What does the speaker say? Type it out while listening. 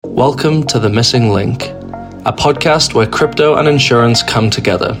Welcome to The Missing Link, a podcast where crypto and insurance come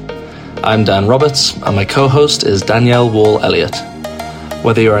together. I'm Dan Roberts, and my co-host is Danielle Wall-Elliott.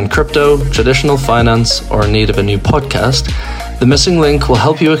 Whether you're in crypto, traditional finance, or in need of a new podcast, The Missing Link will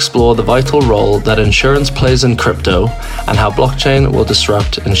help you explore the vital role that insurance plays in crypto and how blockchain will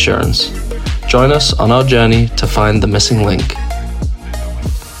disrupt insurance. Join us on our journey to find the missing link.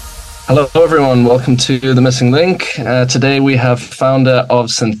 Hello everyone, welcome to The Missing Link. Today we have founder of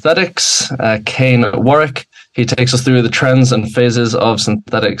Synthetix, Kain Warwick. He takes us through the trends and phases of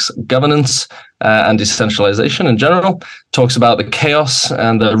Synthetix governance and decentralization in general, talks about the chaos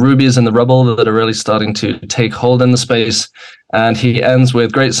and the rubies in the rubble that are really starting to take hold in the space, and he ends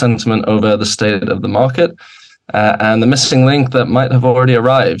with great sentiment over the state of the market and the missing link that might have already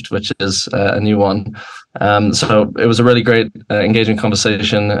arrived, which is a new one. So it was a really great, engaging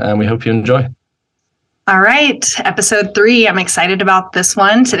conversation, and we hope you enjoy. All right, episode 3. I'm excited about this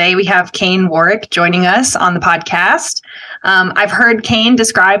one. Today we have Kain Warwick joining us on the podcast. I've heard Kain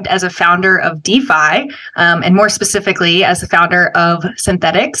described as a founder of DeFi, and more specifically as the founder of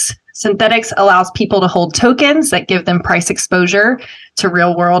Synthetix. Synthetix allows people to hold tokens that give them price exposure to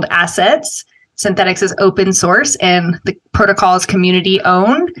real-world assets. Synthetix is open source, and the protocol is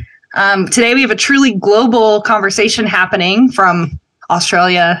community-owned. Today we have a truly global conversation happening from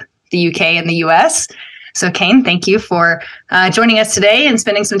Australia, the UK, and the US. So Kain, thank you for joining us today and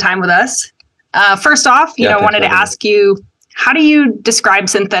spending some time with us. First off, I wanted to ask you, how do you describe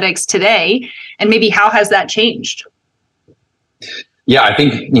Synthetix today, and maybe how has that changed? Yeah, I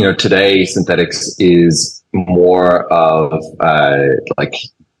think, today Synthetix is more of like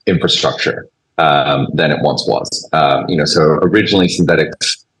infrastructure than it once was. So originally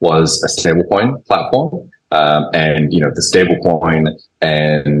Synthetix was a stablecoin platform. And the stablecoin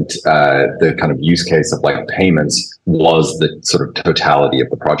and the kind of use case of like payments was the sort of totality of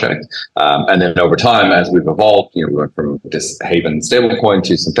the project. And then over time, as we've evolved, we went from this Haven stablecoin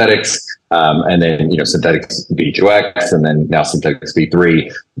to Synthetix, and then Synthetix V2X, and then now Synthetix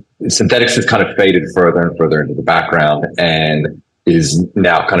V3. Synthetix has kind of faded further and further into the background, and is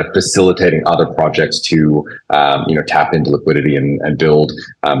now kind of facilitating other projects to, tap into liquidity and build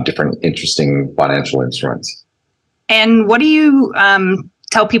different interesting financial instruments. And what do you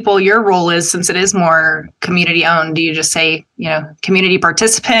tell people your role is, since it is more community owned? Do you just say, community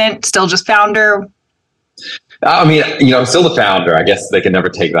participant, still just founder? I mean, I'm still the founder. I guess they can never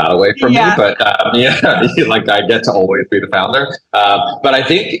take that away from me, but like I get to always be the founder. But I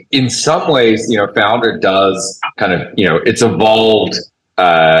think in some ways, founder does kind of, it's evolved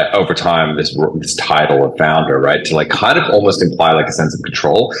over time, this title of founder, right? To like kind of almost imply like a sense of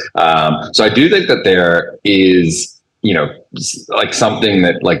control. So I do think that there is, like something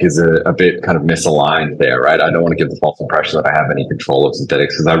that like is a bit kind of misaligned there, right? I don't want to give the false impression that I have any control of Synthetix,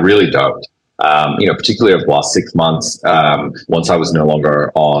 because I really don't. Particularly over the last 6 months, once I was no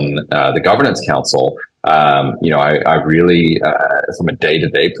longer on the governance council, I really, from a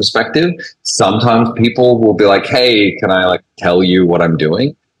day-to-day perspective, sometimes people will be like, "Hey, can I like tell you what I'm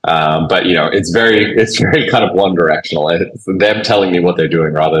doing?" But it's very kind of one directional. It's them telling me what they're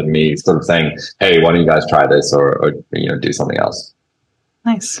doing rather than me sort of saying, "Hey, why don't you guys try this or do something else."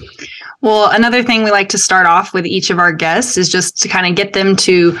 Nice. Well, another thing we like to start off with each of our guests is just to kind of get them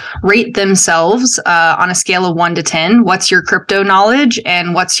to rate themselves on a scale of 1 to 10. What's your crypto knowledge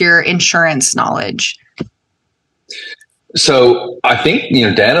and what's your insurance knowledge? So I think,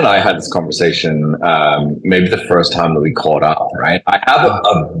 Dan and I had this conversation maybe the first time that we caught up, right? I have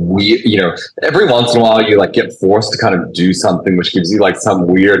a weird, every once in a while you like get forced to kind of do something which gives you like some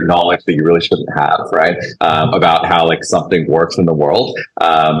weird knowledge that you really shouldn't have, right? About how like something works in the world.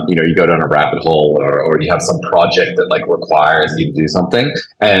 You go down a rabbit hole or you have some project that like requires you to do something.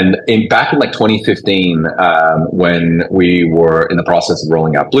 And back in like 2015, when we were in the process of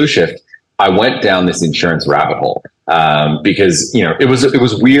rolling out blueshyft, I went down this insurance rabbit hole. Because it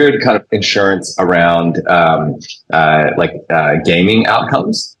was weird kind of insurance around gaming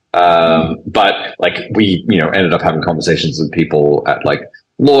outcomes, but like we ended up having conversations with people at like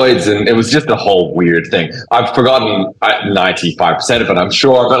Lloyd's, and it was just a whole weird thing. I've forgotten 95% of it, I'm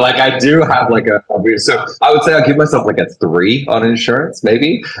sure, but like I do have like a weird. So I would say I'll give myself like a 3 on insurance,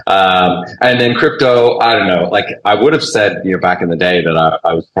 maybe. And then crypto, I don't know. Like I would have said, back in the day that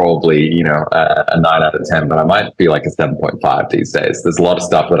I was probably a 9 out of 10, but I might be like a 7.5 these days. There's a lot of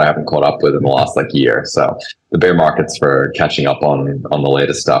stuff that I haven't caught up with in the last like year. So the bear market's for catching up on the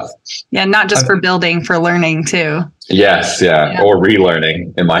latest stuff. Yeah, not just for building, for learning too. Yes, yeah. Or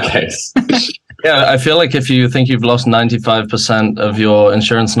relearning in my case. Yeah, I feel like if you think you've lost 95% of your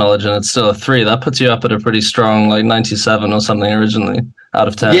insurance knowledge and it's still a 3, that puts you up at a pretty strong like 97 or something originally. out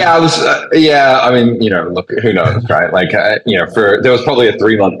of 10? Yeah, I was. I mean, look, who knows, right? Like, there was probably a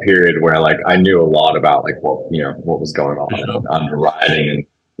 3-month period where like I knew a lot about like what was going on and underwriting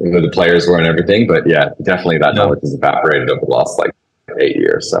and who the players were and everything. But yeah, definitely that knowledge has evaporated over the last like 8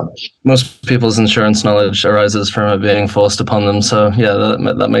 years. So most people's insurance knowledge arises from it being forced upon them. So yeah,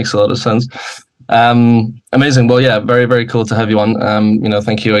 that makes a lot of sense. Amazing. Well, yeah, very, very cool to have you on.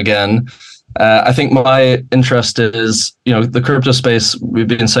 Thank you again. I think my interest is, the crypto space, we've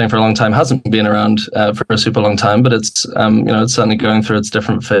been saying for a long time, hasn't been around for a super long time, but it's, it's certainly going through its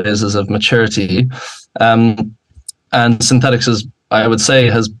different phases of maturity. And Synthetix is, I would say,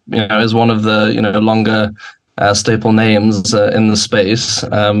 is one of the, longer staple names in the space.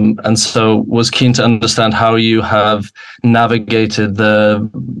 And so was keen to understand how you have navigated the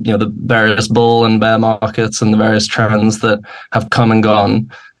various bull and bear markets and the various trends that have come and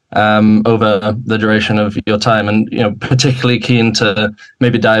gone over the duration of your time, and particularly keen to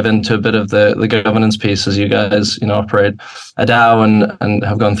maybe dive into a bit of the governance piece as you guys operate a DAO and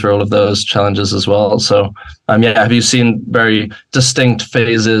have gone through all of those challenges as well. So have you seen very distinct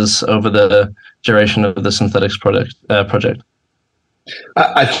phases over the duration of the Synthetix project?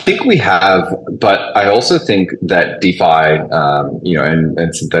 I think we have, but I also think that DeFi, and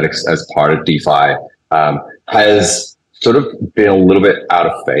Synthetix as part of DeFi has sort of been a little bit out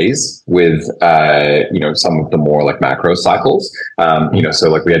of phase with, some of the more like macro cycles. So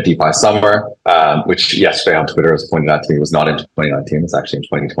like we had DeFi Summer, which yesterday on Twitter was pointed out to me was not in 2019, it's actually in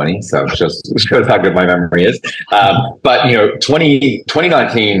 2020. So it shows how good my memory is. But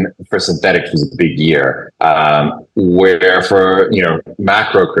 2019 for Synthetix was a big year, where for,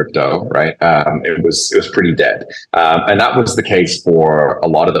 macro crypto, right, it was pretty dead. And that was the case for a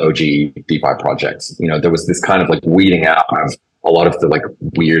lot of the OG DeFi projects. There was this kind of like weeding out of a lot of the like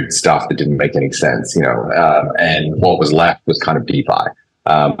weird stuff that didn't make any sense, and what was left was kind of DeFi.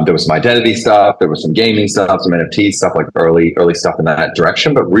 There was some identity stuff, there was some gaming stuff, some NFT stuff, like early stuff in that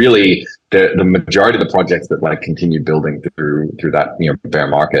direction. But really, the majority of the projects that like continued building through that bear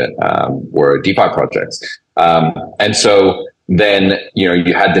market were DeFi projects. And so then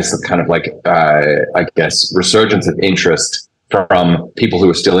you had this kind of like I guess resurgence of interest from people who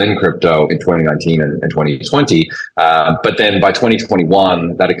were still in crypto in 2019 and 2020. But then by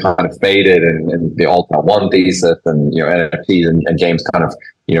 2021, that had kind of faded, and the altcoin one thesis and, NFTs and games kind of,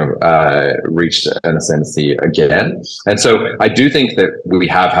 reached an ascendancy again. And so I do think that we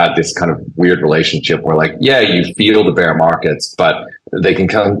have had this kind of weird relationship where like, yeah, you feel the bear markets, but they can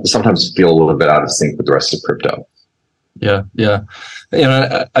sometimes feel a little bit out of sync with the rest of crypto. Yeah.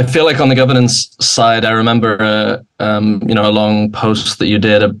 I feel like on the governance side, I remember, a long post that you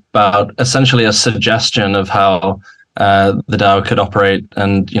did about essentially a suggestion of how the DAO could operate,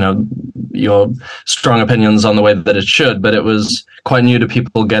 and your strong opinions on the way that it should. But it was quite new to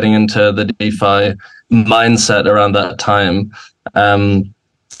people getting into the DeFi mindset around that time.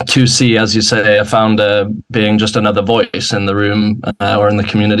 To see, as you say, a founder being just another voice in the room or in the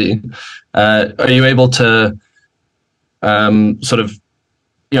community. Are you able to sort of,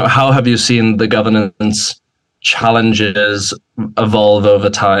 how have you seen the governance challenges evolve over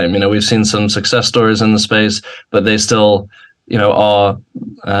time? We've seen some success stories in the space, but they still, are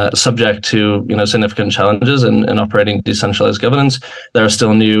subject to, significant challenges in operating decentralized governance. There are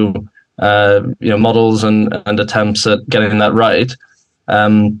still new, models and attempts at getting that right.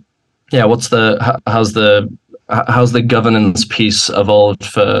 How's the governance piece evolved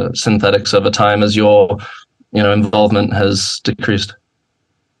for Synthetix over time as your involvement has decreased?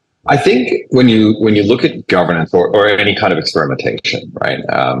 I think when you look at governance or any kind of experimentation, right?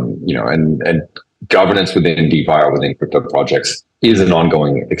 And governance within DeFi or within crypto projects is an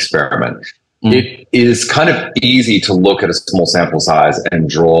ongoing experiment. It is kind of easy to look at a small sample size and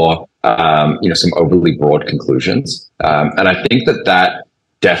draw, some overly broad conclusions. And I think that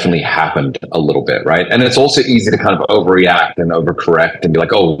definitely happened a little bit, right? And it's also easy to kind of overreact and overcorrect and be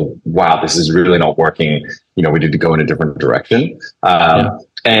like, oh, wow, this is really not working. We need to go in a different direction.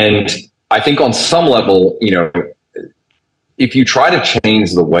 And I think on some level, if you try to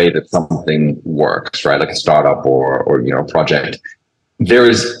change the way that something works, right, like a startup or a project, there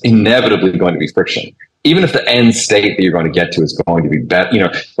is inevitably going to be friction. Even if the end state that you're going to get to is going to be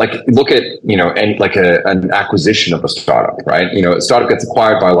better, like look at, and like an acquisition of a startup, right? A startup gets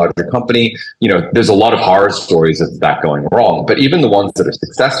acquired by a larger company, there's a lot of horror stories of that going wrong. But even the ones that are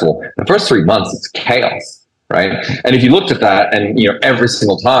successful, the first 3 months, it's chaos, right? And if you looked at that and, every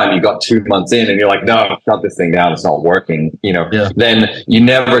single time you got 2 months in and you're like, no, shut this thing down, it's not working, then you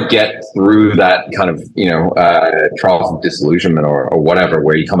never get through that kind of, trials of disillusionment or whatever,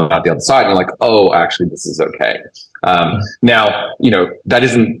 where you come out the other side and you're like, oh, actually, this is okay. Now, that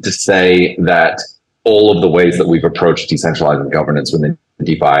isn't to say that all of the ways that we've approached decentralized governance within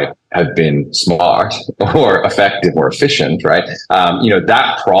DeFi have been smart or effective or efficient, right?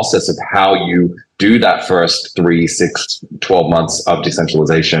 That process of how you do that first 3, 6, 12 months of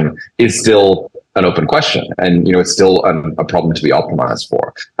decentralization is still an open question. And, it's still a problem to be optimized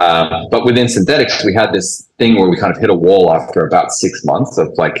for. But within Synthetix, we had this thing where we kind of hit a wall after about 6 months of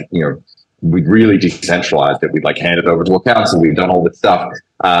like, we'd really decentralized it. We'd like handed over to a council. We've done all this stuff.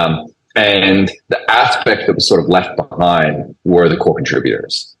 And the aspect that was sort of left behind were the core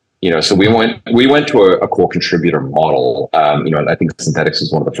contributors. So we went to a core contributor model. I think Synthetix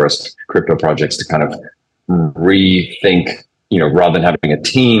was one of the first crypto projects to kind of rethink, rather than having a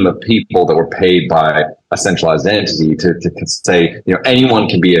team of people that were paid by a centralized entity to say, anyone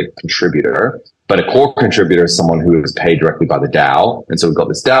can be a contributor, but a core contributor is someone who is paid directly by the DAO. And so we've got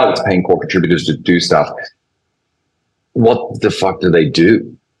this DAO that's paying core contributors to do stuff. What the fuck do they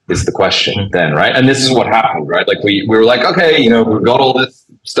do? Is the question then, right? And this is what happened, right? Like we were like, okay, we've got all this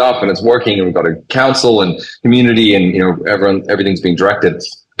stuff and it's working, and we've got a council and community, and everything's being directed,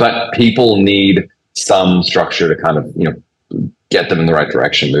 but people need some structure to kind of get them in the right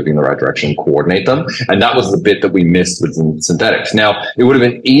direction, moving in the right direction, coordinate them. And that was the bit that we missed with Synthetix. Now, it would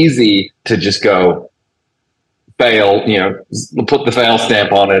have been easy to just go fail, put the fail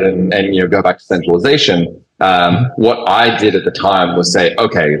stamp on it and go back to centralization. What I did at the time was say,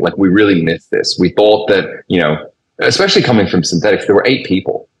 okay, like we really missed this. We thought that, especially coming from Synthetix, there were 8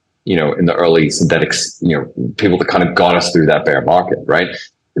 people, in the early Synthetix, people that kind of got us through that bear market, right?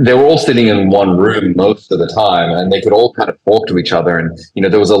 They were all sitting in one room most of the time, and they could all kind of talk to each other. And,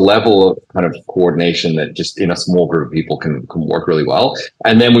 there was a level of kind of coordination that just in a small group of people can work really well.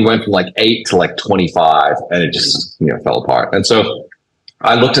 And then we went from like 8 to like 25, and it just, fell apart. And so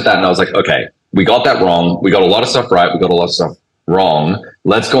I looked at that and I was like, okay, we got that wrong. We got a lot of stuff right. We got a lot of stuff wrong.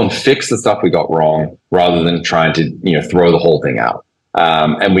 Let's go and fix the stuff we got wrong rather than trying to, throw the whole thing out.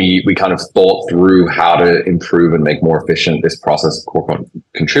 And we kind of thought through how to improve and make more efficient this process of core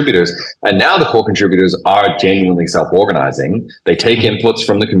contributors. And now the core contributors are genuinely self-organizing. They take inputs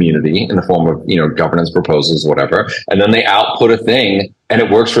from the community in the form of, governance proposals, whatever, and then they output a thing, and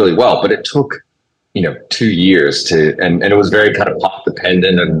it works really well. But it took 2 years to, and it was very kind of pop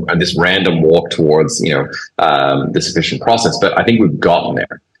dependent and this random walk towards, this efficient process. But I think we've gotten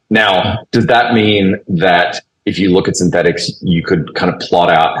there. Now, does that mean that if you look at Synthetix, you could kind of plot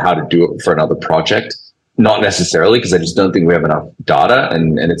out how to do it for another project? Not necessarily, because I just don't think we have enough data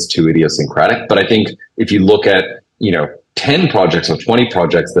and it's too idiosyncratic. But I think if you look at, 10 projects or 20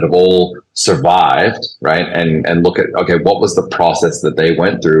 projects that have all survived, right? And look at, okay, what was the process that they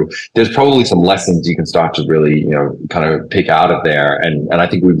went through? There's probably some lessons you can start to really, kind of pick out of there. And I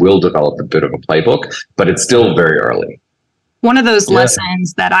think we will develop a bit of a playbook, but it's still very early. One of those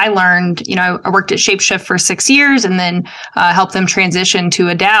lessons that I learned, I worked at Shapeshift for 6 years and then helped them transition to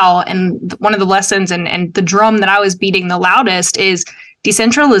a DAO. And one of the lessons and the drum that I was beating the loudest is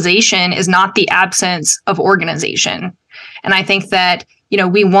decentralization is not the absence of organization. And I think that,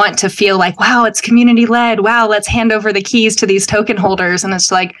 we want to feel like, wow, it's community led. Wow, let's hand over the keys to these token holders. And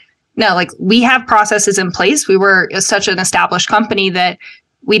it's like, no, like we have processes in place. We were such an established company that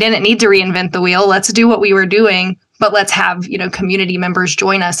we didn't need to reinvent the wheel. Let's do what we were doing, but let's have, community members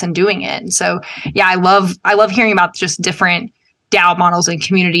join us in doing it. And so, yeah, I love hearing about just different DAO models and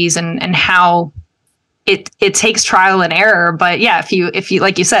communities and how it takes trial and error. But yeah, if you,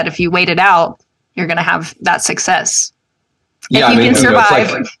 like you said, if you wait it out, you're going to have that success. Yeah, if you can survive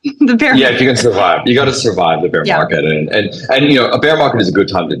the bear market. Yeah, if you can survive, you got to survive the bear market. And a bear market is a good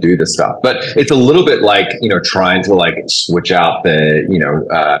time to do this stuff. But it's a little bit like, trying to like switch out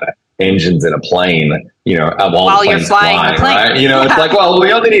the, engines in a plane, while you're flying the plane. Right? It's like, well,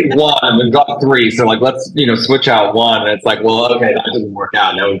 we only need one and we've got 3. So like, let's, switch out one. And it's like, well, okay, that didn't work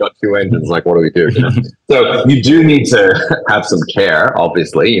out. Now we've got 2 engines. Like, what do we do? So you do need to have some care,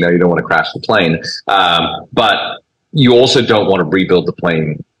 obviously, you don't want to crash the plane. But you also don't want to rebuild the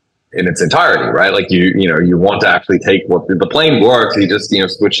plane in its entirety, right? Like you want to actually take what the plane works, you just,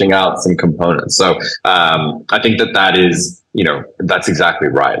 switching out some components. So, I think that is, that's exactly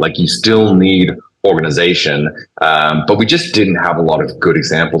right. Like you still need organization. But we just didn't have a lot of good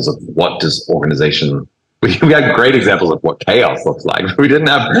examples of what does organization, we had great examples of what chaos looks like. We didn't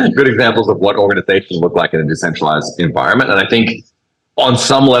have good examples of what organization look like in a decentralized environment. And I think on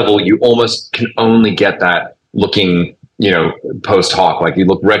some level, you almost can only get that looking, post hoc, like you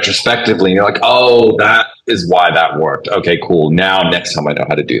look retrospectively and you're like, oh, that is why that worked. Okay, cool. Now next time I know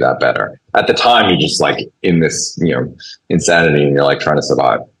how to do that better. At the time, you're just like in this, insanity, and you're like trying to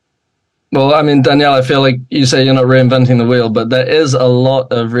survive. Well, I mean, Danielle, I feel like you say you're not reinventing the wheel, but there is a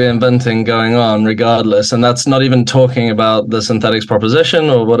lot of reinventing going on regardless. And that's not even talking about the Synthetix proposition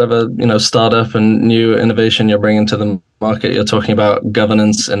or whatever, startup and new innovation you're bringing to the market. You're talking about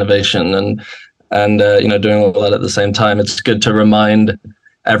governance, innovation, and doing all that at the same time. It's good to remind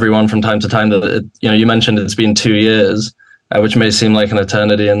everyone from time to time that, you mentioned it's been 2 years, which may seem like an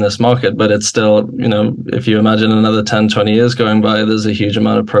eternity in this market, but it's still, if you imagine another 10, 20 years going by, there's a huge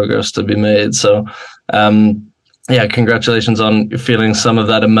amount of progress to be made. So, congratulations on feeling some of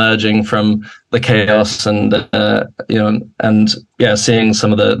that emerging from the chaos and, seeing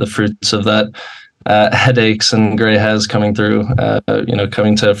some of the fruits of that, headaches and gray hairs coming through,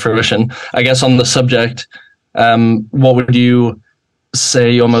 coming to fruition. I guess on the subject, what would you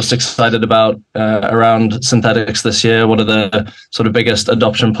say you're most excited about around Synthetix this year? What are the sort of biggest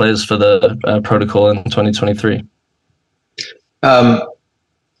adoption plays for the protocol in 2023? I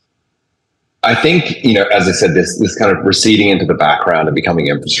think, as I said, this kind of receding into the background and becoming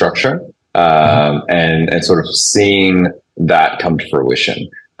infrastructure, and sort of seeing that come to fruition,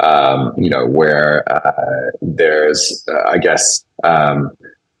 where there's,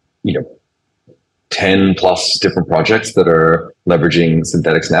 10 plus different projects that are leveraging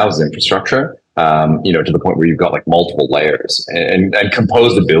Synthetix now as infrastructure, to the point where you've got like multiple layers and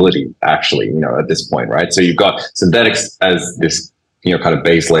composability actually, at this point, right? So you've got Synthetix as this, kind of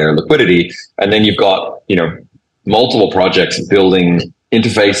base layer liquidity. And then you've got, multiple projects building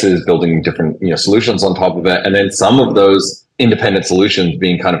interfaces, building different, solutions on top of it. And then some of those independent solutions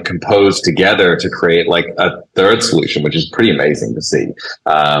being kind of composed together to create like a third solution, which is pretty amazing to see.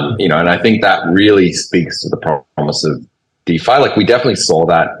 And I think that really speaks to the promise of DeFi. Like we definitely saw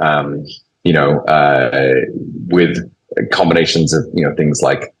that, with combinations of, things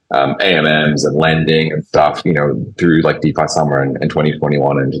like AMMs and lending and stuff, through like DeFi summer and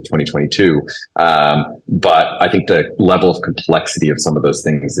 2021 into 2022. But I think the level of complexity of some of those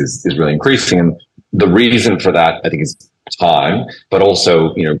things is really increasing. And the reason for that, I think, is time, but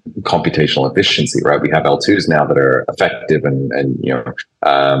also, computational efficiency, right? We have L2s now that are effective and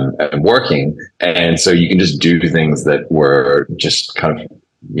working. And so you can just do things that were just kind of,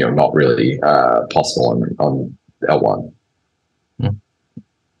 not really possible on L1.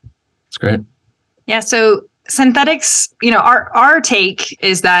 That's great. Yeah. So Synthetix, our take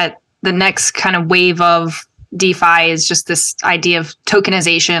is that the next kind of wave of DeFi is just this idea of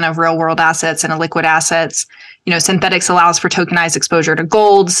tokenization of real world assets and liquid assets. Synthetix allows for tokenized exposure to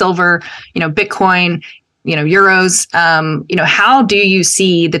gold, silver, Bitcoin, euros. How do you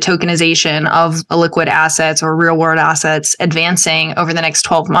see the tokenization of liquid assets or real world assets advancing over the next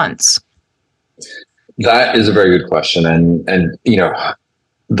 12 months? That is a very good question. And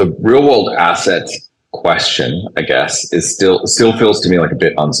the real world asset question, I guess, is still feels to me like a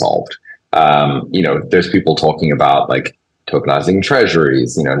bit unsolved. There's people talking about like tokenizing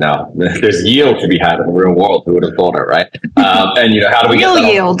treasuries, now there's yield to be had in the real world. Who would have thought it, right? And, how do we get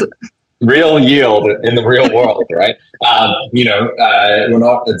real yield in the real world, right? We're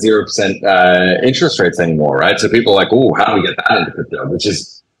not at 0% interest rates anymore, right? So people are like, oh, how do we get that into crypto? Which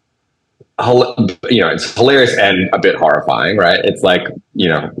is, it's hilarious and a bit horrifying, right? It's like,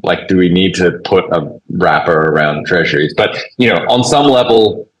 do we need to put a wrapper around treasuries? But, on some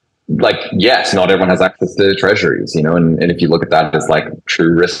level, like, yes, not everyone has access to treasuries, and if you look at that as like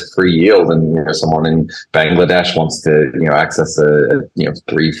true risk-free yield, and someone in Bangladesh wants to, access a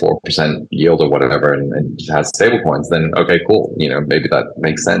 3-4% yield or whatever, and has stablecoins, then okay, cool, maybe that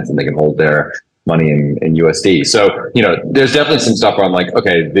makes sense, and they can hold their money in USD. So, there's definitely some stuff where I'm like,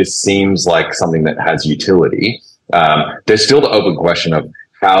 okay, this seems like something that has utility. There's still the open question of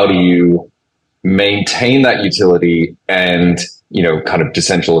how do you maintain that utility and kind of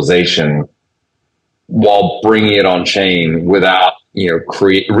decentralization while bringing it on chain without,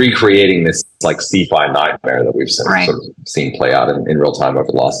 recreating this like CeFi nightmare that we've sort of seen play out in real time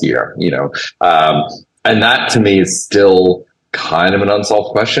over the last year, and that to me is still kind of an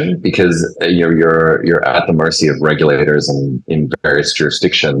unsolved question because, you're at the mercy of regulators in various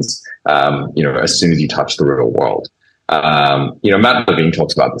jurisdictions, as soon as you touch the real world. Matt Levine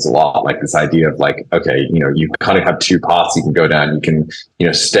talks about this a lot, like this idea of like, okay, you kind of have two paths you can go down. You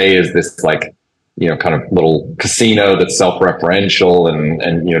can, stay as this like, kind of little casino that's self-referential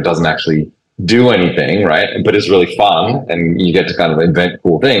and doesn't actually do anything, right? But it's really fun and you get to kind of invent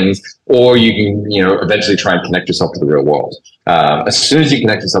cool things, or you can, eventually try and connect yourself to the real world. As soon as you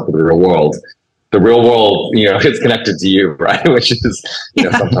connect yourself to the real world, the real world, it's connected to you, right? Which is,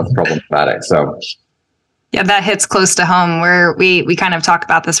 sometimes problematic. So. Yeah, that hits close to home where we kind of talk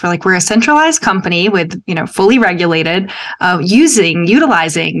about this. We're a centralized company with, fully regulated,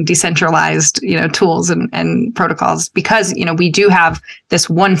 utilizing decentralized, tools and protocols because, we do have this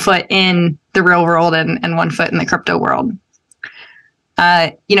 1 foot in the real world and 1 foot in the crypto world.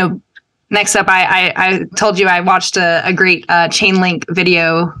 Next up, I told you I watched a great Chainlink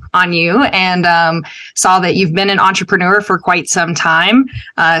video on you and saw that you've been an entrepreneur for quite some time,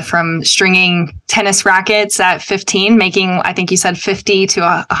 from stringing tennis rackets at 15, making, I think you said $50,000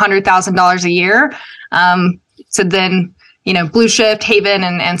 to $100,000 a year. So then, blueshyft, Haven,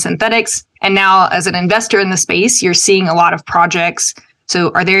 and Synthetix. And now as an investor in the space, you're seeing a lot of projects.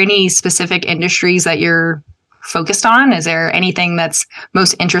 So are there any specific industries that you're focused on? Is there anything that's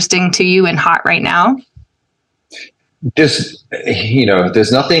most interesting to you and hot right now? Just,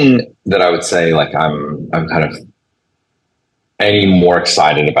 there's nothing that I would say like I'm kind of any more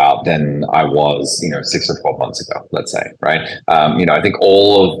excited about than I was, 6 or 12 months ago, let's say, right? I think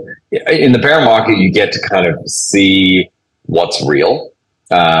in the bear market, you get to kind of see what's real.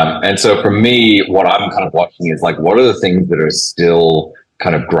 And so for me, what I'm kind of watching is like, what are the things that are still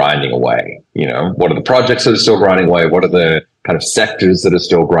kind of grinding away? What are the projects that are still grinding away? What are the kind of sectors that are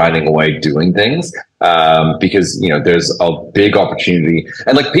still grinding away doing things? Because, there's a big opportunity.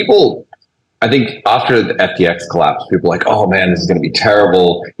 And like people, I think after the FTX collapse, people are like, oh man, this is going to be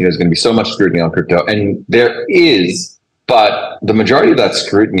terrible. There's going to be so much scrutiny on crypto. And there is, but the majority of that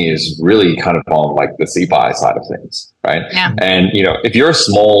scrutiny is really kind of on like the CeFi side of things, right? Yeah. And, if you're a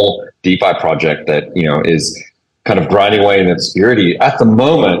small DeFi project that, is kind of grinding away in obscurity at the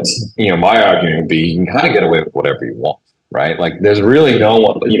moment, my argument would be you can kind of get away with whatever you want, right? Like there's really no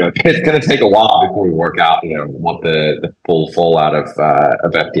one, it's going to take a while before we work out, what the full fallout of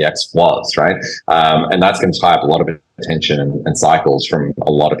FTX was, right? And that's going to tie up a lot of attention and cycles from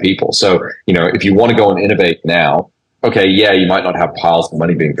a lot of people. So, if you want to go and innovate now, okay, yeah, you might not have piles of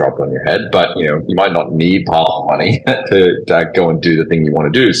money being dropped on your head, but you might not need piles of money to go and do the thing you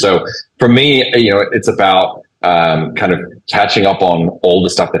want to do. So for me, it's about kind of catching up on all the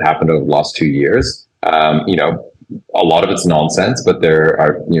stuff that happened over the last 2 years. A lot of it's nonsense, but there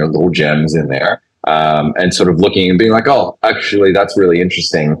are, little gems in there. And sort of looking and being like, oh, actually, that's really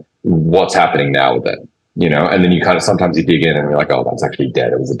interesting. What's happening now with it? And then you kind of, sometimes you dig in and you're like, oh, that's actually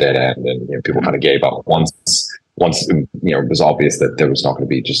dead. It was a dead end. And, people kind of gave up once, it was obvious that there was not going to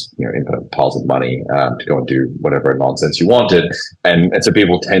be just, infinite piles of money to go and do whatever nonsense you wanted. And so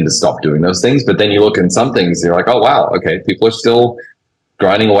people tend to stop doing those things. But then you look at some things, you're like, oh, wow, okay, people are still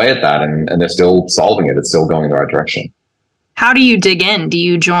grinding away at that and they're still solving it. It's still going in the right direction. How do you dig in? Do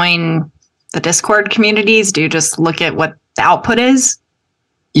you join the Discord communities? Do you just look at what the output is?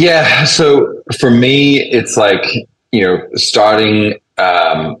 Yeah. So for me, it's like, starting,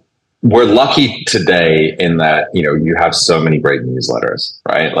 we're lucky today in that, you have so many great newsletters,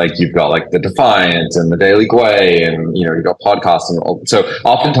 right? Like you've got like the Defiant and the Daily Gwei and, you've got podcasts. And so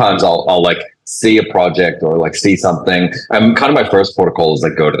oftentimes I'll like see a project or like see something. And kind of my first protocol is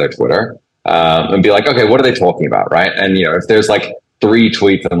like go to their Twitter and be like, okay, what are they talking about? Right. And, if there's like 3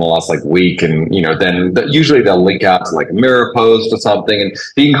 tweets in the last like week and, then usually they'll link out to like a mirror post or something. And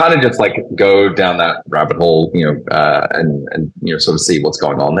you can kind of just like go down that rabbit hole, and sort of see what's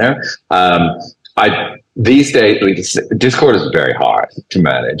going on there. These days, Discord is very hard to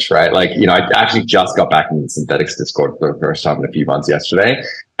manage, right? Like, I actually just got back into the Synthetix Discord for the first time in a few months yesterday.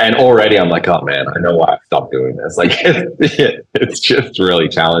 And already I'm like, oh man, I know why I stopped doing this. Like, it's just really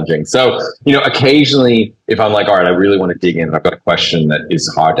challenging. So, occasionally if I'm like, all right, I really want to dig in and I've got a question that is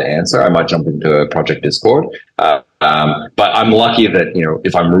hard to answer, I might jump into a project Discord. But I'm lucky that,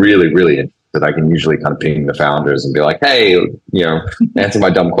 if I'm really, really interested, I can usually kind of ping the founders and be like, hey, answer my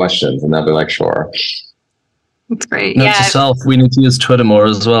dumb questions. And they'll be like, sure. That's great. Note to self, we need to use Twitter more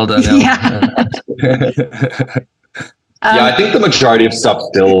as well, Danielle. Yeah. Yeah, I think the majority of stuff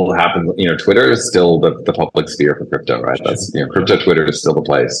still happens. Twitter is still the public sphere for crypto, right? That's crypto Twitter is still the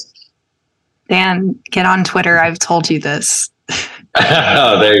place. Dan, get on Twitter. I've told you this.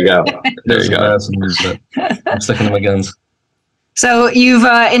 Oh, there you go. There you go. I'm sticking to my guns. So you've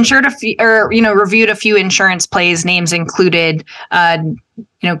insured a few, or reviewed a few insurance plays, Nayms included.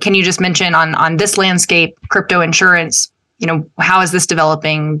 Can you just mention on this landscape, crypto insurance? How is this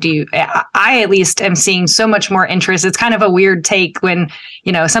developing? I at least am seeing so much more interest. It's kind of a weird take when,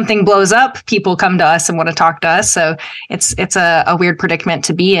 something blows up, people come to us and want to talk to us. So it's a weird predicament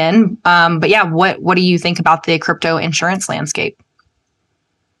to be in. But yeah, what do you think about the crypto insurance landscape?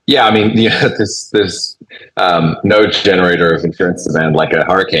 Yeah, I mean, there's no generator of insurance demand like a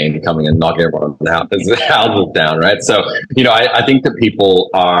hurricane coming and knocking everyone's houses down, right? So, I think that people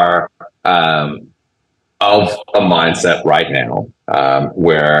are of a mindset right now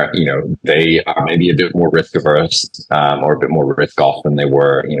where, they are maybe a bit more risk averse or a bit more risk off than they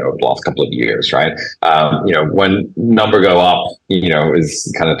were, the last couple of years, right? When number go up,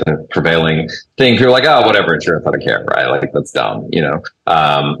 is kind of the prevailing thing. People are like, oh, whatever, insurance, I don't care, right? Like, that's dumb,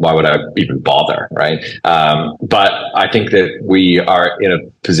 why would I even bother, right? But I think that we are in a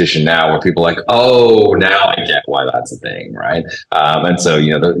position now where people are like, oh, now I get why that's a thing, right? And so,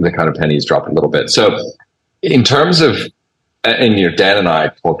 the kind of pennies drop a little bit. So in terms of, and Dan and I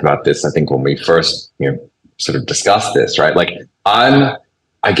talked about this, I think, when we first, sort of discussed this, right? Like, I'm,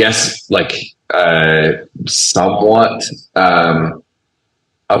 I guess, like, somewhat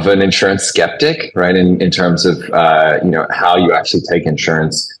of an insurance skeptic, right? In terms of, how you actually take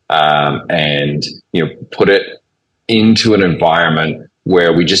insurance and, put it into an environment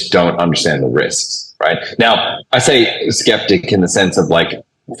where we just don't understand the risks, right? Now, I say skeptic in the sense of, like,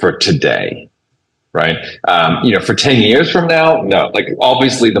 for today, right? For 10 years from now, no, like,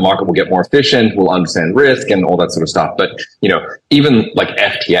 obviously the market will get more efficient, we'll understand risk and all that sort of stuff. But, even like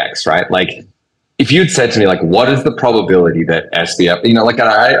FTX, right? Like, if you'd said to me, like, what is the probability that SBF,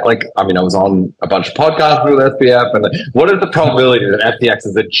 I was on a bunch of podcasts with SBF, and what is the probability that FTX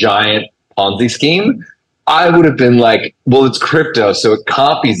is a giant Ponzi scheme? I would have been like, well, it's crypto, so it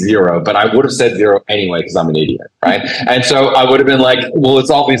can't be zero, but I would have said zero anyway because I'm an idiot, right? And so I would have been like, well, it's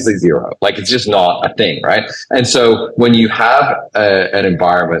obviously zero. Like, it's just not a thing, right? And so when you have an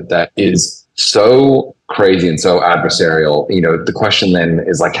environment that is so crazy and so adversarial, the question then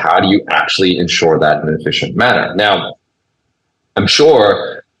is, like, how do you actually ensure that in an efficient manner? Now, I'm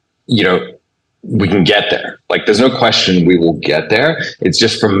sure, we can get there. Like, there's no question we will get there. It's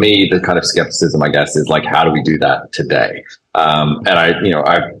just, for me, the kind of skepticism, I guess, is like, how do we do that today? And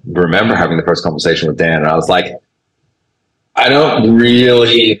I remember having the first conversation with Dan, and I was like, I don't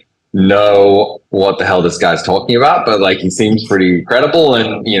really know what the hell this guy's talking about, but, like, he seems pretty credible.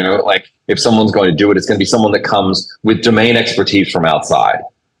 And, like, if someone's going to do it, it's going to be someone that comes with domain expertise from outside,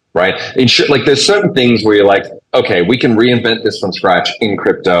 right? Like, there's certain things where you're like, okay, we can reinvent this from scratch in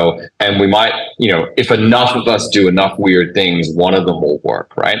crypto, and we might, if enough of us do enough weird things, one of them will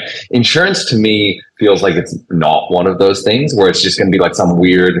work, right? Insurance, to me, feels like it's not one of those things where it's just going to be like some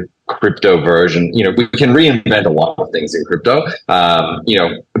weird crypto version. We can reinvent a lot of things in crypto,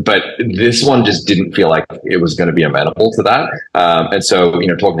 but this one just didn't feel like it was going to be amenable to that. And so,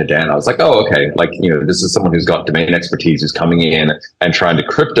 talking to Dan, I was like, oh, okay, like, this is someone who's got domain expertise, who's coming in and trying to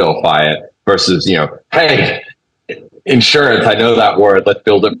cryptofy it versus, hey, insurance, I know that word, let's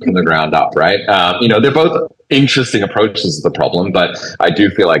build it from the ground up, right? They're both interesting approaches to the problem, but I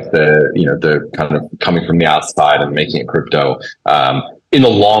do feel like the kind of coming from the outside and making it crypto in the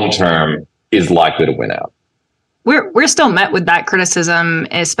long term is likely to win out. We're still met with that criticism,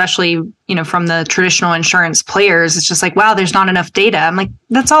 especially, from the traditional insurance players. It's just like, wow, there's not enough data. I'm like,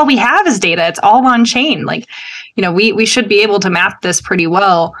 that's all we have is data. It's all on chain. Like, we should be able to map this pretty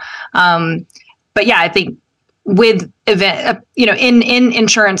well. But yeah, I think with event, in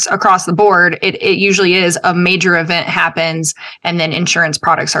insurance across the board, it usually is a major event happens and then insurance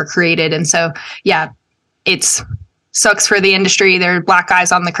products are created. And so, yeah, it's sucks for the industry. There are black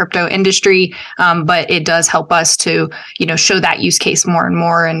eyes on the crypto industry, but it does help us to, show that use case more and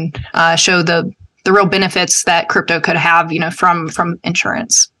more and show the real benefits that crypto could have, from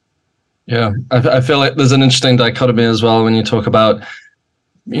insurance. Yeah, I feel like there's an interesting dichotomy as well when you talk about,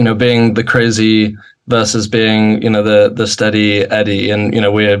 being the crazy versus being, the steady Eddie. And,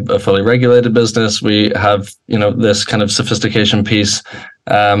 we're a fully regulated business. We have, this kind of sophistication piece,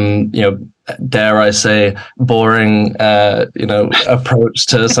 dare I say, boring, approach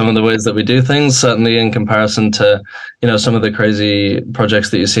to some of the ways that we do things, certainly in comparison to, some of the crazy projects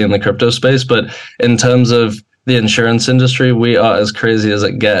that you see in the crypto space. But in terms of the insurance industry, we are as crazy as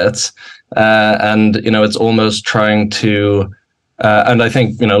it gets. And, it's almost trying to, and I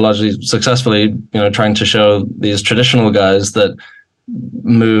think, largely successfully, trying to show these traditional guys that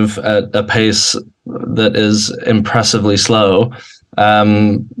move at a pace that is impressively slow,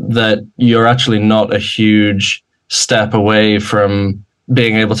 that you're actually not a huge step away from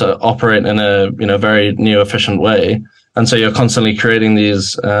being able to operate in a very new, efficient way. And so you're constantly creating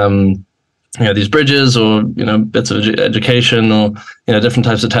these, these bridges or, bits of education or, different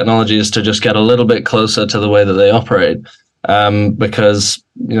types of technologies to just get a little bit closer to the way that they operate. Because,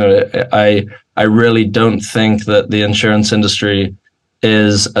 I really don't think that the insurance industry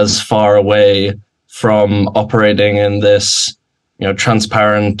is as far away from operating in this,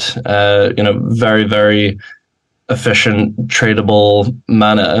 transparent, very, very efficient, tradable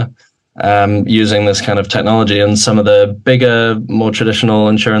manner, using this kind of technology. And some of the bigger, more traditional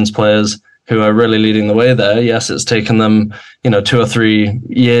insurance players who are really leading the way there, yes, it's taken them, 2 or 3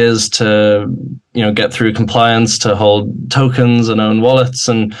 years to, get through compliance, to hold tokens and own wallets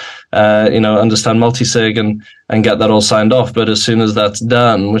and, understand multi-sig and get that all signed off. But as soon as that's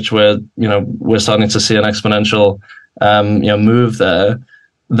done, which we're starting to see an exponential, move there,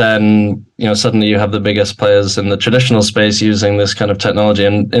 then, suddenly you have the biggest players in the traditional space using this kind of technology.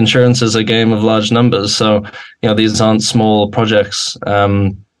 And insurance is a game of large numbers. So, these aren't small projects,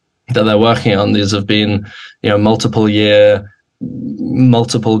 that they're working on. These have been, multiple year,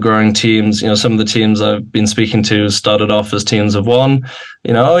 multiple growing teams. Some of the teams I've been speaking to started off as teams of one.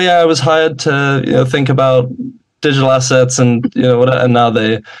 I was hired to, think about digital assets and, and now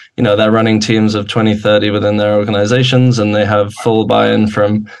they're running teams of 20, 30 within their organizations, and they have full buy-in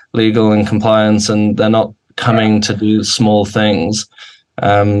from legal and compliance, and they're not coming to do small things.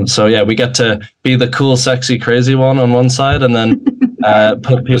 We get to be the cool, sexy, crazy one on one side, and then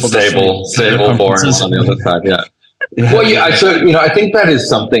put people stable boring on the other side. Yeah. Well, yeah. So I think that is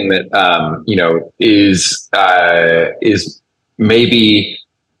something that is maybe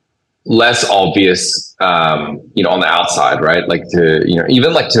less obvious, on the outside, right? Like to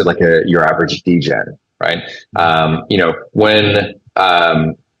even like to like your average degen, right? When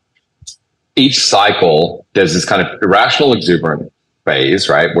each cycle there's this kind of irrational exuberant phase,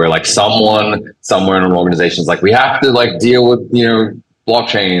 right, where like someone somewhere in an organization is like, we have to like deal with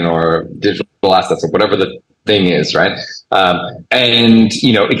blockchain or digital assets or whatever the thing is, right? And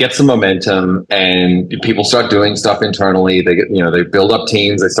it gets some momentum, and people start doing stuff internally. They get they build up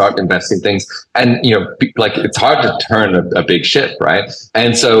teams, they start investing things, and like it's hard to turn a big ship, right?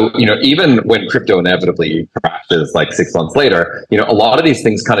 And so even when crypto inevitably crashes like 6 months later, a lot of these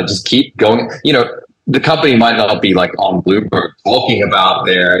things kind of just keep going. The company might not be like on Bloomberg talking about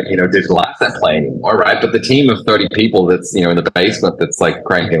their, digital asset play anymore, right? But the team of 30 people that's, in the basement that's like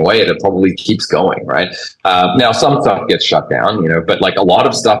cranking away, it probably keeps going, right? Now some stuff gets shut down, but like a lot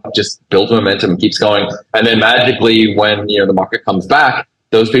of stuff just builds momentum and keeps going. And then magically when, the market comes back,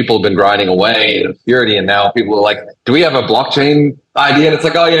 those people have been grinding away in obscurity, and now people are like, do we have a blockchain idea? And it's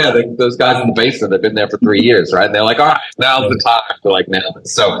like, oh yeah, those guys in the basement, they've been there for 3 years, right? And they're like, all right, now's the time to like nail it.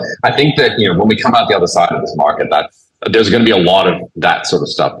 So I think that, when we come out the other side of this market, there's going to be a lot of that sort of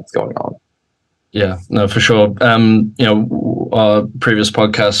stuff that's going on. Yeah, no, for sure. Our previous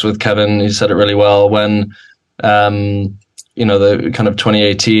podcast with Kevin, he said it really well when, the kind of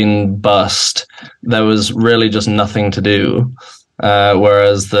 2018 bust, there was really just nothing to do.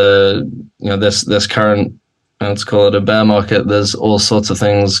 Whereas this current, let's call it a bear market, there's all sorts of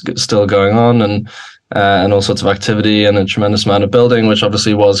things still going on, and all sorts of activity and a tremendous amount of building, which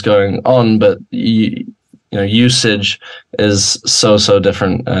obviously was going on, but usage is so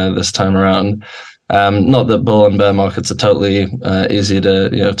different this time around. Not that bull and bear markets are totally easy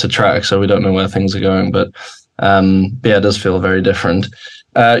to track, so we don't know where things are going, but it does feel very different.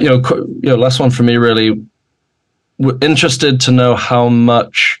 Last one for me, really. Interested to know how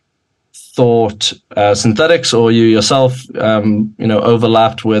much thought Synthetix or you yourself,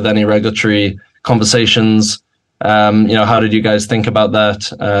 overlapped with any regulatory conversations. How did you guys think about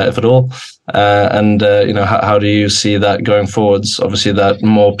that, if at all? And how do you see that going forwards? Obviously, that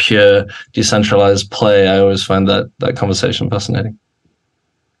more pure decentralized play. I always find that conversation fascinating.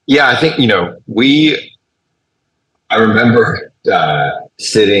 Yeah, I think I remember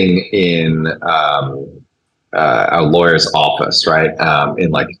sitting in our lawyer's office, right,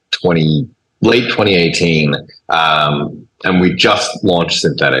 in like late 2018, and we just launched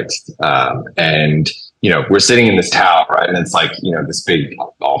Synthetix, and we're sitting in this tower, right, and it's like this big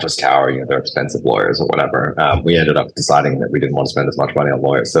office tower. They're expensive lawyers or whatever. We ended up deciding that we didn't want to spend as much money on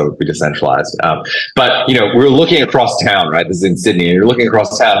lawyers, so we decentralized. But we're looking across town, right? This is in Sydney, and you're looking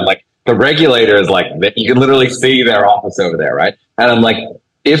across town, and like the regulator is like, you can literally see their office over there, right? And I'm like,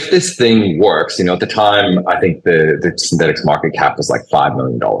 if this thing works, at the time, I think the Synthetix market cap was like $5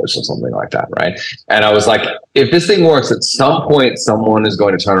 million or something like that, right? And I was like, if this thing works, at some point, someone is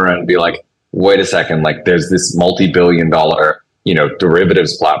going to turn around and be like, wait a second, like there's this multi-billion-dollar,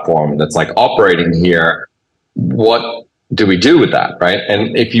 derivatives platform that's like operating here. What do we do with that, right?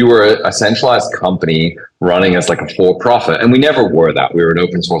 And if you were a centralized company running as like a for-profit, and we never were that, we were an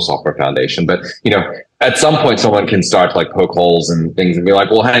open source software foundation, but at some point someone can start to like poke holes and things and be like,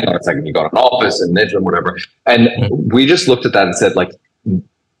 well, hang on a second, you got an office and this and whatever. And we just looked at that and said, like,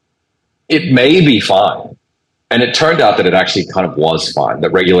 it may be fine, And it turned out that it actually kind of was fine,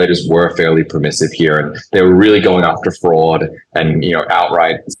 that regulators were fairly permissive here, and they were really going after fraud and,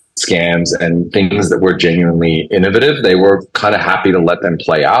 outright scams and things that were genuinely innovative. They were kind of happy to let them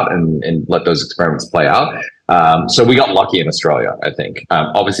play out and let those experiments play out. So we got lucky in Australia, I think.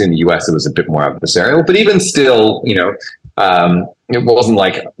 Obviously in the US, it was a bit more adversarial, but even still, it wasn't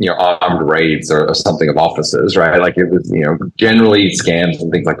like, armed raids or something of offices, right? Like it was, generally scams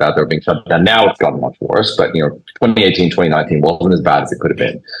and things like that were being shut down. Now it's gotten much worse, but, 2018, 2019 wasn't as bad as it could have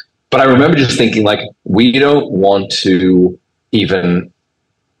been. But I remember just thinking, like, we don't want to even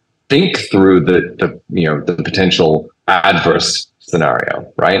think through the potential adverse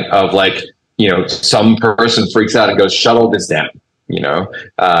scenario, right? Of like, some person freaks out and goes, shut all this down,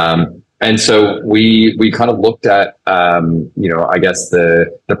 and so we kind of looked at, I guess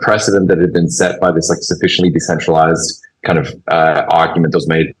the precedent that had been set by this like sufficiently decentralized kind of argument that was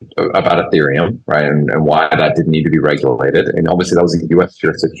made about Ethereum, right? And why that didn't need to be regulated. And obviously that was a US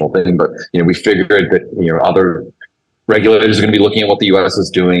jurisdictional thing, but, we figured that, other regulators are going to be looking at what the US was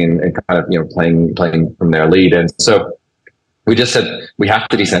doing and kind of, playing from their lead. And so we just said, we have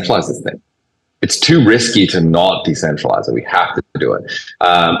to decentralize this thing. It's too risky to not decentralize it. We have to do it.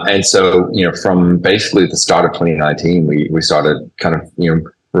 And so, from basically the start of 2019, we started kind of,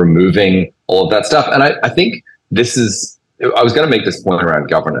 removing all of that stuff. And I think this is, I was going to make this point around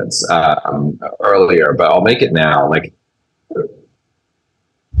governance earlier, but I'll make it now. Like,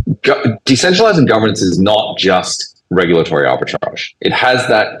 decentralizing governance is not just regulatory arbitrage. It has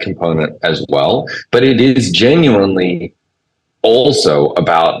that component as well, but it is genuinely also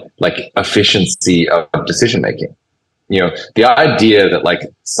about like efficiency of decision making. The idea that like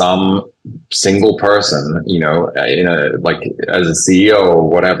some single person, in a like as a CEO or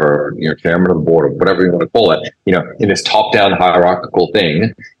whatever, chairman of the board or whatever you want to call it, in this top-down hierarchical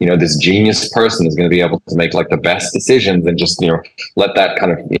thing, this genius person is going to be able to make like the best decisions and just let that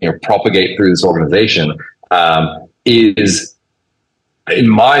kind of propagate through this organization is, in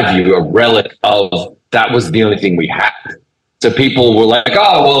my view, a relic of that was the only thing we had. So people were like,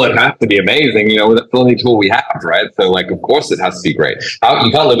 oh, well, it has to be amazing. That's the only tool we have, right? So like, of course it has to be great. You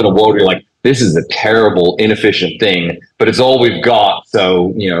can't live in a world where you're like, this is a terrible, inefficient thing, but it's all we've got.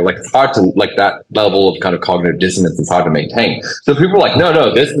 So, like it's hard to, like that level of kind of cognitive dissonance is hard to maintain. So people are like,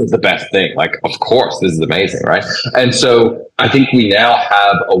 no, this is the best thing. Like, of course, this is amazing, right? And so I think we now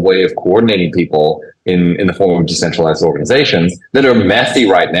have a way of coordinating people in the form of decentralized organizations that are messy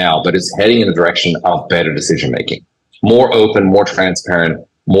right now, but it's heading in the direction of better decision making. More open, more transparent,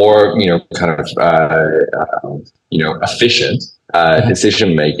 more, kind of, efficient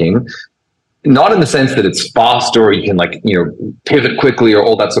decision making. Not in the sense that it's fast or you can like, pivot quickly or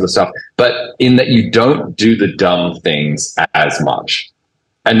all that sort of stuff, but in that you don't do the dumb things as much.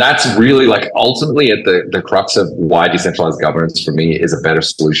 And that's really like ultimately at the crux of why decentralized governance for me is a better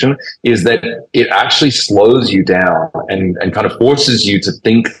solution, is that it actually slows you down and kind of forces you to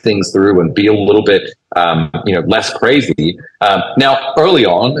think things through and be a little bit, less crazy. Now, early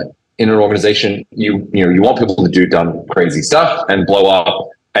on in an organization, you want people to do dumb, crazy stuff and blow up,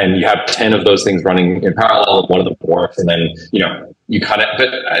 and you have 10 of those things running in parallel, and one of them works, and then, you kind of, but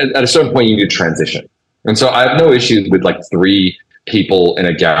at a certain point you need to transition. And so I have no issues with like 3 people in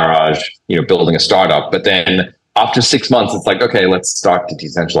a garage, building a startup. But then after 6 months, it's like, okay, let's start to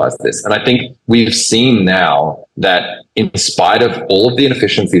decentralize this. And I think we've seen now that in spite of all of the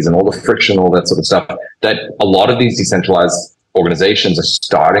inefficiencies and all the friction, all that sort of stuff, that a lot of these decentralized organizations are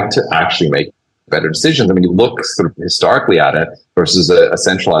starting to actually make better decisions. I mean, you look sort of historically at it versus a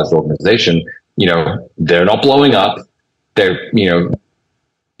centralized organization, they're not blowing up. They're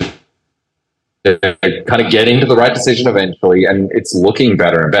kind of getting to the right decision eventually, and it's looking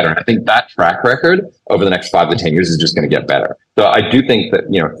better and better. And I think that track record over the next 5 to 10 years is just going to get better. So I do think that,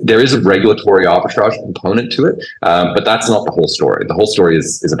 there is a regulatory arbitrage component to it, but that's not the whole story. The whole story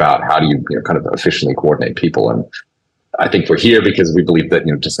is about how do you, kind of efficiently coordinate people. And I think we're here because we believe that,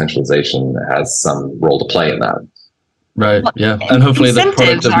 decentralization has some role to play in that. Right. Yeah. And hopefully the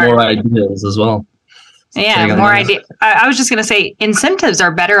product of more ideas as well. Yeah, more idea. I was just going to say incentives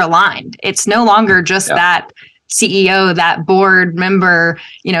are better aligned. It's no longer just that CEO, that board member,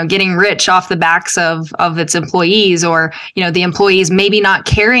 getting rich off the backs of its employees, or, the employees maybe not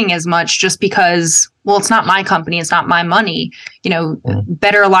caring as much just because, well, it's not my company, it's not my money,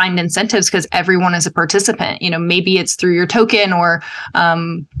 better aligned incentives because everyone is a participant. Maybe it's through your token or,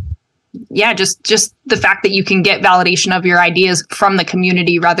 just the fact that you can get validation of your ideas from the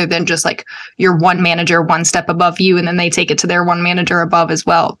community rather than just like your one manager one step above you and then they take it to their one manager above as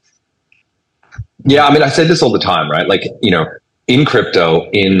well. Yeah, I mean, I say this all the time, right? Like, in crypto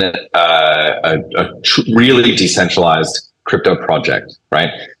in a really decentralized crypto project, right?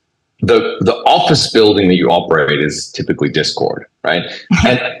 The office building that you operate is typically Discord, right?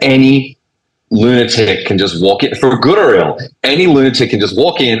 And any lunatic can just walk in, for good or ill, any lunatic can just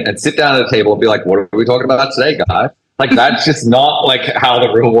walk in and sit down at a table and be like, what are we talking about today, guys? Like, that's just not like how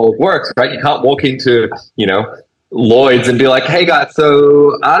the real world works, right? You can't walk into, Lloyd's and be like, hey guys,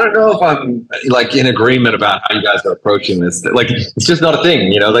 so I don't know if I'm like in agreement about how you guys are approaching this. Like, it's just not a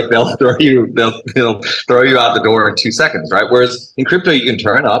thing, like they'll throw you out the door in 2 seconds, right? Whereas in crypto, you can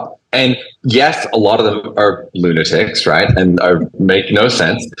turn up, and yes, a lot of them are lunatics, right? And make no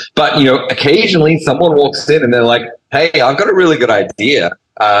sense. But, occasionally someone walks in and they're like, hey, I've got a really good idea.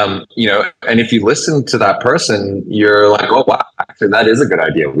 And if you listen to that person, you're like, oh, wow, actually, that is a good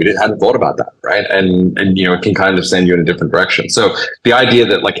idea. We hadn't thought about that, right? And it can kind of send you in a different direction. So the idea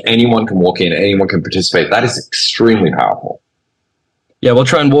that like anyone can walk in, anyone can participate, that is extremely powerful. Yeah, we'll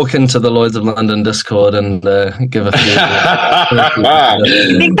try and walk into the Lloyd's of London Discord and give a few.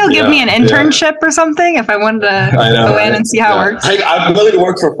 You think they'll give me an internship or something if I wanted to go in and see how it works? Hey, I'm willing to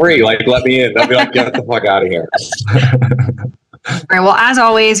work for free. Like, let me in. I'll be like, get the fuck out of here. All right. Well, as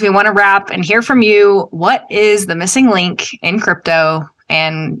always, we want to wrap and hear from you. What is the missing link in crypto,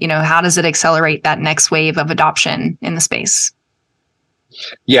 and how does it accelerate that next wave of adoption in the space?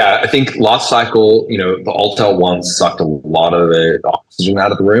 Yeah, I think last cycle, the alt ones sucked a lot of the oxygen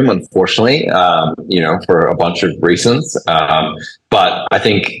out of the room, unfortunately, for a bunch of reasons. But I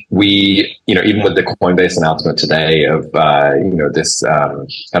think we, even with the Coinbase announcement today of, this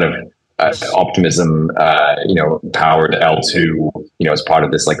kind of optimism, powered L2, as part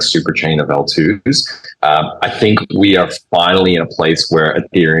of this like super chain of L2s. I think we are finally in a place where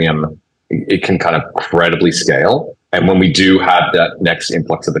Ethereum, it can kind of credibly scale. And when we do have that next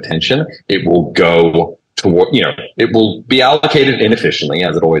influx of attention, it will go toward, it will be allocated inefficiently,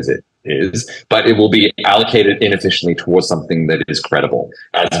 as it always is, but it will be allocated inefficiently towards something that is credible,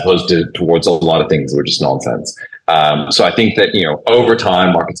 as opposed to towards a lot of things that are just nonsense. So I think that, over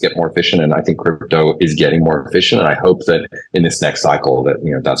time, markets get more efficient, and I think crypto is getting more efficient. And I hope that in this next cycle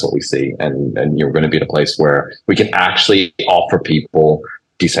that, that's what we see. And you're going to be in a place where we can actually offer people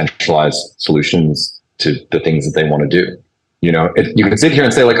decentralized solutions to the things that they want to do. You can sit here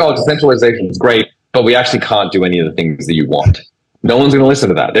and say like, oh, decentralization is great, but we actually can't do any of the things that you want. No one's going to listen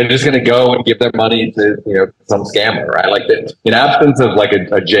to that. They're just going to go and give their money to, some scammer, right? Like, in absence of like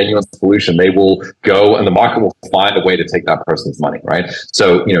a genuine solution, they will go and the market will find a way to take that person's money, right?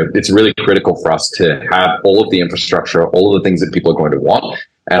 So, it's really critical for us to have all of the infrastructure, all of the things that people are going to want.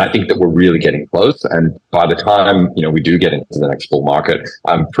 And I think that we're really getting close. And by the time, we do get into the next bull market,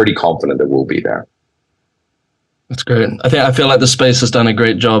 I'm pretty confident that we'll be there. That's great. I feel like the space has done a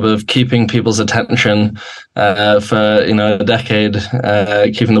great job of keeping people's attention for a decade,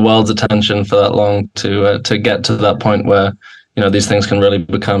 keeping the world's attention for that long to get to that point where these things can really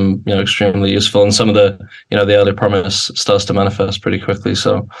become extremely useful, and some of the the early promise starts to manifest pretty quickly.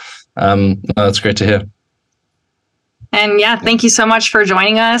 So that's great to hear. And yeah, thank you so much for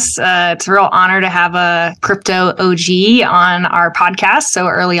joining us. It's a real honor to have a crypto OG on our podcast so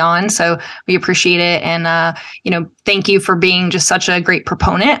early on. So we appreciate it. And, thank you for being just such a great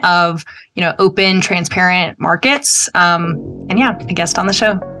proponent of, open, transparent markets. And yeah, a guest on the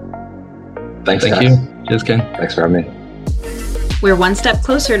show. Thank you. Cheers, Kain. Thanks for having me. We're one step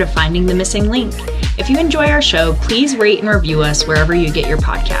closer to finding the missing link. If you enjoy our show, please rate and review us wherever you get your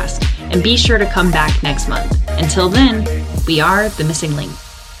podcast. And be sure to come back next month. Until then, we are the missing link.